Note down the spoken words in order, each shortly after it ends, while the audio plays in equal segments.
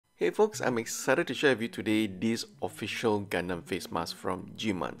Hey folks, I'm excited to share with you today this official Gundam face mask from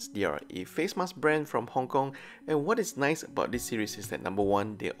Gimans. They are a face mask brand from Hong Kong, and what is nice about this series is that number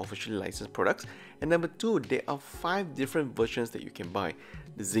one, they're officially licensed products, and number two, there are 5 different versions that you can buy.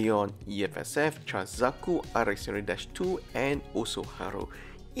 The Xeon, EFSF, ZAKU, RX-2, and also Haro.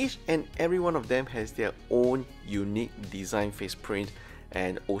 Each and every one of them has their own unique design face print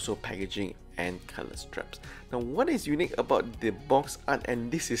and also packaging and color straps. Now, what is unique about the box art, and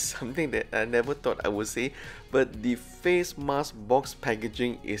this is something that I never thought I would say, but the face mask box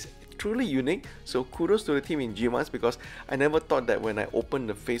packaging is truly unique. So kudos to the team in Gimans, because I never thought that when I opened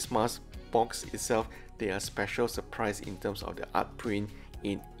the face mask box itself, there are special surprise in terms of the art print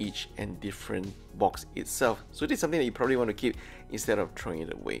in each and different box itself. So this is something that you probably want to keep instead of throwing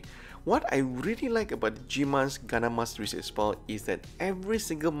it away. What I really like about the Gimans Gundam mask series as well is that every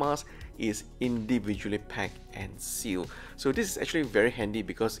single mask is individually packed and sealed. So this is actually very handy,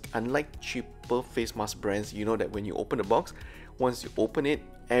 because unlike cheaper face mask brands, you know that when you open the box, once you open it,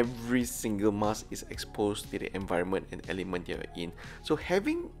 every single mask is exposed to the environment and element you're in. So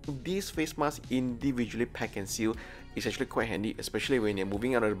having these face masks individually packed and sealed is actually quite handy, especially when you're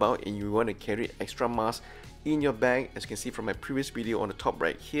moving out and about and you want to carry extra masks in your bag. As you can see from my previous video on the top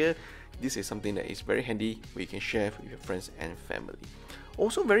right here, this is something that is very handy where you can share with your friends and family.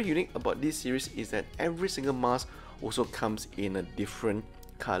 Also very unique about this series is that every single mask also comes in a different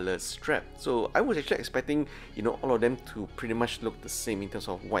color strap. So I was actually expecting, all of them to pretty much look the same in terms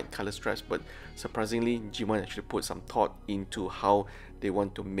of white color straps, but surprisingly, Gimans actually put some thought into how they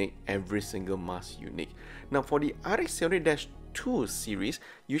want to make every single mask unique. Now, for the RX-2 series,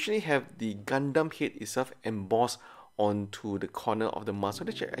 you usually have the Gundam head itself embossed onto the corner of the mask, so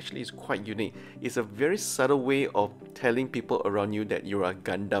that actually is quite unique. It's a very subtle way of telling people around you that you're a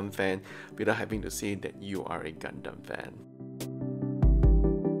Gundam fan without having to say that you are a Gundam fan.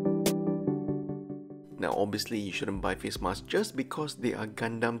 Now, obviously, you shouldn't buy face masks just because they are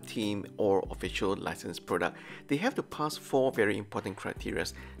Gundam team or official licensed product. They have to pass 4 very important criteria.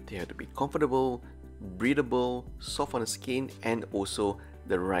 They have to be comfortable, breathable, soft on the skin, and also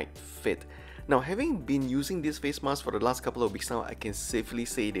the right fit. Now, having been using this face mask for the last couple of weeks now, I can safely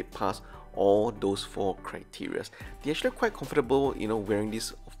say they pass all those 4 criteria. They're actually quite comfortable, wearing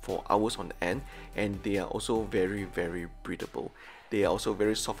this for hours on end, and they are also very, very breathable. They are also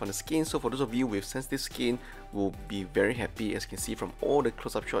very soft on the skin, so for those of you with sensitive skin, will be very happy, as you can see from all the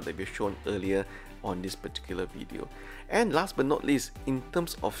close-up shots that we've shown earlier on this particular video. And last but not least, in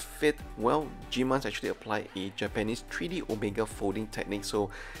terms of fit, well, Gimans actually apply a Japanese 3D Omega folding technique, so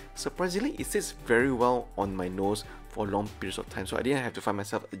surprisingly it sits very well on my nose for long periods of time, so I didn't have to find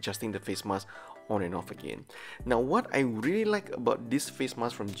myself adjusting the face mask on and off again. Now, what I really like about this face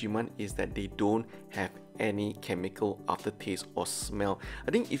mask from Gimans is that they don't have any chemical aftertaste or smell.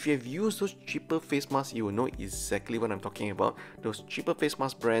 I think if you have used those cheaper face masks, you will know exactly what I'm talking about. Those cheaper face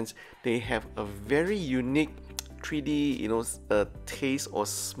mask brands, they have a very unique 3D, taste or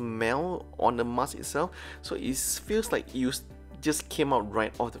smell on the mask itself. So it feels like you just came out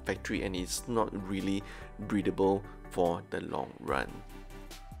right off the factory, and it's not really breathable for the long run.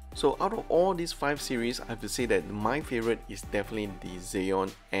 So out of all these 5 series, I have to say that my favorite is definitely the Xeon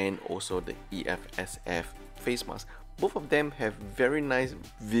and also the EFSF face mask. Both of them have very nice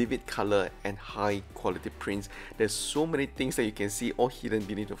vivid color and high quality prints. There's so many things that you can see all hidden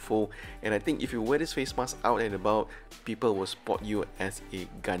beneath the fold, and I think if you wear this face mask out and about, people will spot you as a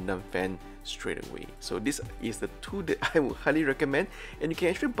Gundam fan straight away. So this is the 2 that I would highly recommend, and you can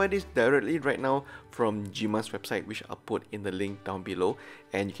actually buy this directly right now from Gimans website, which I'll put in the link down below,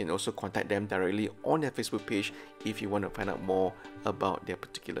 and you can also contact them directly on their Facebook page if you want to find out more about their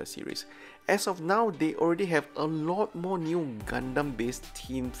particular series. As of now, they already have a lot more new Gundam based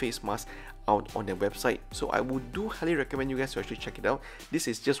team face masks out on their website, so I would highly recommend you guys to actually check it out. This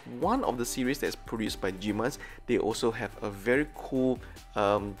is just one of the series that's produced by Gimans. They also have a very cool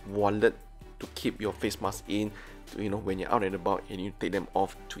wallet to keep your face mask in, when you're out and about and you take them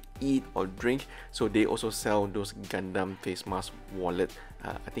off to eat or drink. So they also sell those Gundam face mask wallet,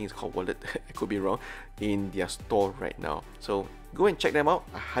 I think it's called wallet, I could be wrong, in their store right now. So go and check them out.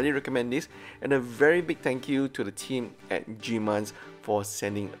 I highly recommend this, and a very big thank you to the team at Gimans for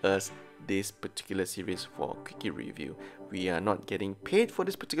sending us this particular series for a quickie review. We are not getting paid for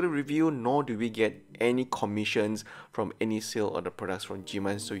this particular review, nor do we get any commissions from any sale of the products from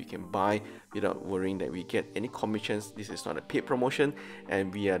Gimans, so you can buy without worrying that we get any commissions. This is not a paid promotion,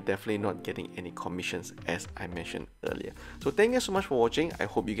 and we are definitely not getting any commissions, as I mentioned earlier. So thank you so much for watching. I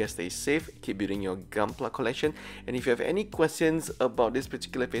hope you guys stay safe, keep building your Gunpla collection, and if you have any questions about this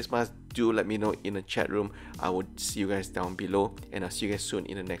particular face mask, do let me know in the chat room. I will see you guys down below, and I'll see you guys soon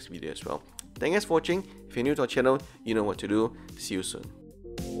in the next video as well. Thank you guys for watching. If you're new to our channel, you know what to do. See you soon.